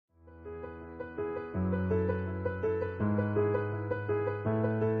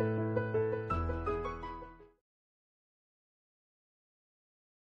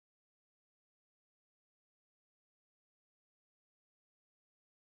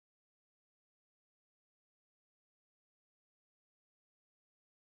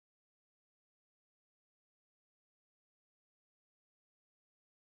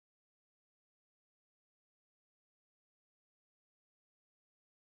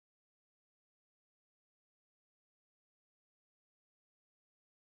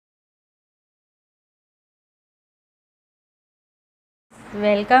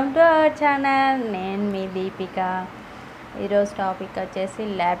Welcome to our channel. నేను మీ దీపిక. ఈరోజు topic వచ్చేసి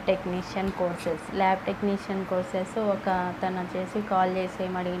ల్యాబ్ టెక్నీషియన్ కోర్సెస్. ఒక తను వచ్చేసి కాల్ చేసి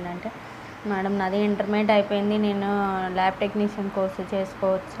ఏమడిగిందంటే, మేడం నాది ఇంటర్మీడియట్ అయిపోయింది, నేను ల్యాబ్ టెక్నీషియన్ కోర్సు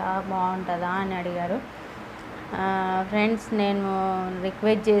చేసుకోవచ్చా, బాగుంటుందా అని అడిగారు. ఫ్రెండ్స్, నేను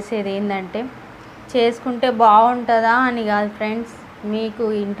రిక్వెస్ట్ చేసేది ఏంటంటే, చేసుకుంటే బాగుంటుందా అని కాదు ఫ్రెండ్స్, మీకు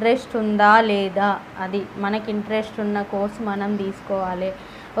ఇంట్రెస్ట్ ఉందా లేదా, అది మనకి ఇంట్రెస్ట్ ఉన్న కోర్స్ మనం తీసుకోవాలి.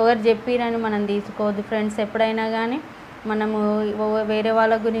 ఒకరు చెప్పిరని మనం తీసుకోవద్దు ఫ్రెండ్స్. ఎప్పుడైనా కానీ మనము వేరే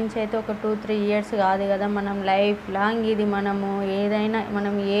వాళ్ళ గురించి అయితే ఒక 2-3 ఇయర్స్ కాదు కదా, మనం లైఫ్ లాంగ్ ఇది మనము ఏదైనా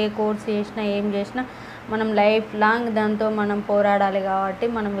మనం ఏ కోర్స్ చేసినా ఏం చేసినా మనం లైఫ్ లాంగ్ దాంతో మనం పోరాడాలి. కాబట్టి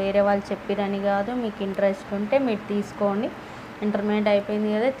మనం వేరే వాళ్ళు చెప్పిరని కాదు, మీకు ఇంట్రెస్ట్ ఉంటే మీరు తీసుకోండి. ఇంటర్మీడియట్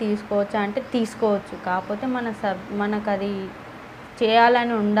అయిపోయింది కదా, తీసుకోవచ్చా అంటే తీసుకోవచ్చు. కాకపోతే మనకు అది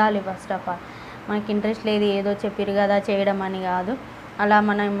చేయాలని ఉండాలి. ఫస్ట్ ఆఫ్ ఆల్ మనకి ఇంట్రెస్ట్ లేదు, ఏదో చెప్పిరు కదా చేయడం అని కాదు. అలా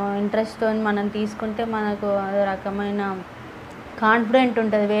మనం ఇంట్రెస్ట్తో మనం తీసుకుంటే మనకు రకమైన కాన్ఫిడెంట్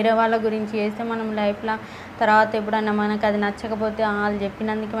ఉంటుంది. వేరే వాళ్ళ గురించి చేస్తే మనం లైఫ్లో తర్వాత ఎప్పుడన్నా మనకు అది నచ్చకపోతే వాళ్ళు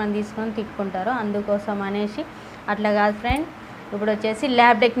చెప్పినందుకు మనం తీసుకొని తిట్టుకుంటారు. అందుకోసం అనేసి అట్లా కాదు ఫ్రెండ్. ఇప్పుడు వచ్చేసి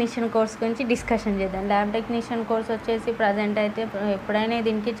ల్యాబ్ టెక్నీషియన్ కోర్స్ గురించి డిస్కషన్ చేద్దాం. ల్యాబ్ టెక్నీషియన్ కోర్స్ వచ్చేసి ప్రజెంట్ అయితే ఎప్పుడైనా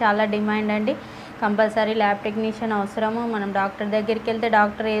దీనికి చాలా డిమాండ్ అండి. కంపల్సరీ ల్యాబ్ టెక్నీషియన్ అవసరము. మనం డాక్టర్ దగ్గరికి వెళ్తే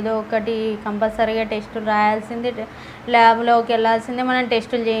డాక్టర్ ఏదో ఒకటి కంపల్సరీగా టెస్టులు రాయాల్సిందే, ల్యాబ్లోకి వెళ్ళాల్సిందే, మనం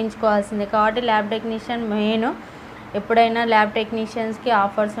టెస్టులు చేయించుకోవాల్సిందే. కాబట్టి ల్యాబ్ టెక్నీషియన్ మెయిన్. ఎప్పుడైనా ల్యాబ్ టెక్నీషియన్స్కి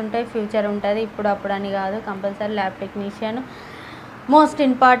ఆఫర్స్ ఉంటాయి, ఫ్యూచర్ ఉంటుంది. అప్పుడు అని కాదు, compulsory lab technician most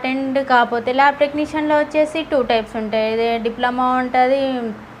important. కాకపోతే ల్యాబ్ టెక్నీషియన్లో వచ్చేసి 2 టైప్స్ ఉంటాయి. ఇది డిప్లొమా ఉంటుంది,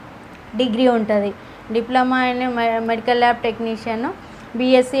 డిగ్రీ ఉంటుంది. డిప్లొమా అయిన medical lab technician,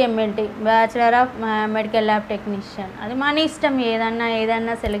 BSc MLT bachelor of medical lab technician. అది మన ఇష్టం,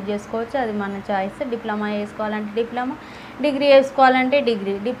 ఏదన్నా సెలెక్ట్ చేసుకోవచ్చు, అది మన చాయిస్. డిప్లొమా చేసుకోవాలంటే డిప్లొమా, డిగ్రీ చేసుకోవాలంటే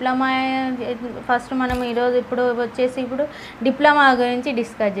డిగ్రీ. డిప్లొమా ఫస్ట్ మనం ఇప్పుడు డిప్లొమా గురించి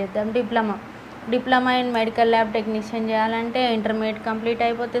డిస్కస్ చేద్దాం. Diploma in medical lab technician చేయాలంటే ఇంటర్మీడియట్ కంప్లీట్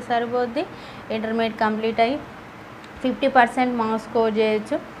అయిపోతే సరిపోద్ది. ఇంటర్మీడియట్ కంప్లీట్ అయ్యి 50% మార్క్స్ స్కోర్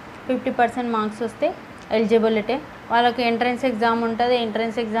చేయొచ్చు. 50% మార్క్స్ వస్తే ఎలిజిబిలిటీ. వాళ్ళకి ఎంట్రన్స్ ఎగ్జామ్ ఉంటుంది.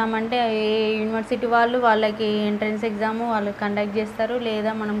 ఎంట్రన్స్ ఎగ్జామ్ అంటే ఏ యూనివర్సిటీ వాళ్ళకి ఎంట్రన్స్ ఎగ్జామ్ వాళ్ళు కండక్ట్ చేస్తారు.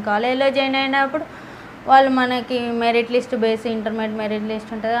 లేదా మనం కాలేజీలో జాయిన్ అయినప్పుడు వాళ్ళు మనకి merit list base, intermediate merit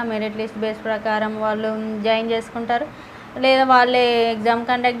list ఉంటుంది, ఆ మెరిట్ లిస్ట్ బేస్ ప్రకారం వాళ్ళు జాయిన్ చేసుకుంటారు. లేదా వాళ్ళే ఎగ్జామ్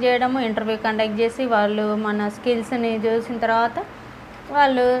కండక్ట్ చేయడము, ఇంటర్వ్యూ కండక్ట్ చేసి వాళ్ళు మన స్కిల్స్ని చూసిన తర్వాత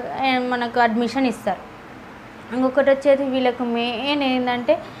వాళ్ళు మనకు అడ్మిషన్ ఇస్తారు. ఇంకొకటి వచ్చేది వీళ్ళకు మెయిన్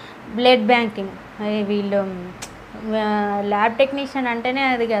ఏంటంటే బ్లడ్ బ్యాంకింగ్. వీళ్ళు ల్యాబ్ టెక్నీషియన్ అంటేనే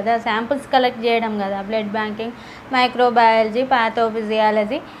అది కదా, శాంపుల్స్ కలెక్ట్ చేయడం కదా. Blood banking, microbiology,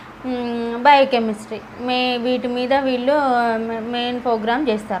 pathophysiology, biochemistry వీటి మీద వీళ్ళు మెయిన్ ప్రోగ్రామ్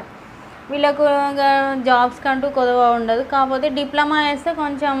చేస్తారు. వీళ్ళకు జాబ్స్ కంటూ కొద్దిగా ఉండదు. కాకపోతే డిప్లొమా వేస్తే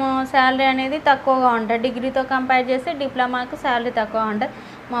కొంచెం శాలరీ అనేది తక్కువగా ఉంటుంది. డిగ్రీతో కంపేర్ చేస్తే డిప్లొమాకు శాలరీ తక్కువ ఉంటుంది.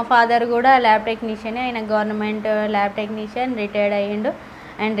 మా ఫాదర్ కూడా ల్యాబ్ టెక్నీషియన్, ఆయన గవర్నమెంట్ ల్యాబ్ టెక్నీషియన్, రిటైర్డ్ అయ్యిండు.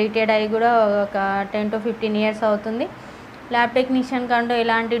 అండ్ రిటైర్డ్ అయ్యి కూడా ఒక 10-15 ఇయర్స్ అవుతుంది. ల్యాబ్ టెక్నీషియన్ కంటూ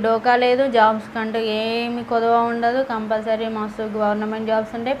ఎలాంటి డోకా లేదు, జాబ్స్ కంటూ ఏమి కొదవ ఉండదు. కంపల్సరీ మస్తు గవర్నమెంట్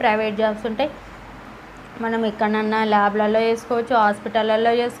జాబ్స్ ఉంటాయి, ప్రైవేట్ జాబ్స్ ఉంటాయి. మనం ఎక్కడన్నా ల్యాబ్లలో చేసుకోవచ్చు,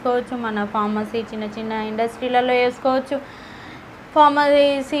 హాస్పిటళ్ళల్లో చేసుకోవచ్చు, మన ఫార్మసీ చిన్న ఇండస్ట్రీలలో చేసుకోవచ్చు.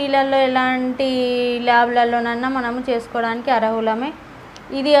 ఫార్మసీలలో ఎలాంటి ల్యాబ్లలోనన్నా మనము చేసుకోవడానికి అర్హులమే.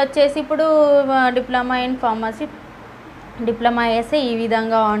 ఇది వచ్చేసి ఇప్పుడు డిప్లొమా ఇన్ ఫార్మసీ. డిప్లొమా చేస్తే ఈ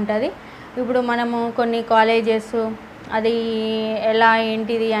విధంగా ఉంటుంది. ఇప్పుడు మనము కొన్ని కాలేజెస్ అది ఎలా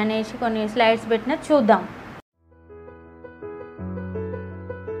ఏంటిది అనేసి కొన్ని స్లైడ్స్ పెట్టినా చూద్దాం.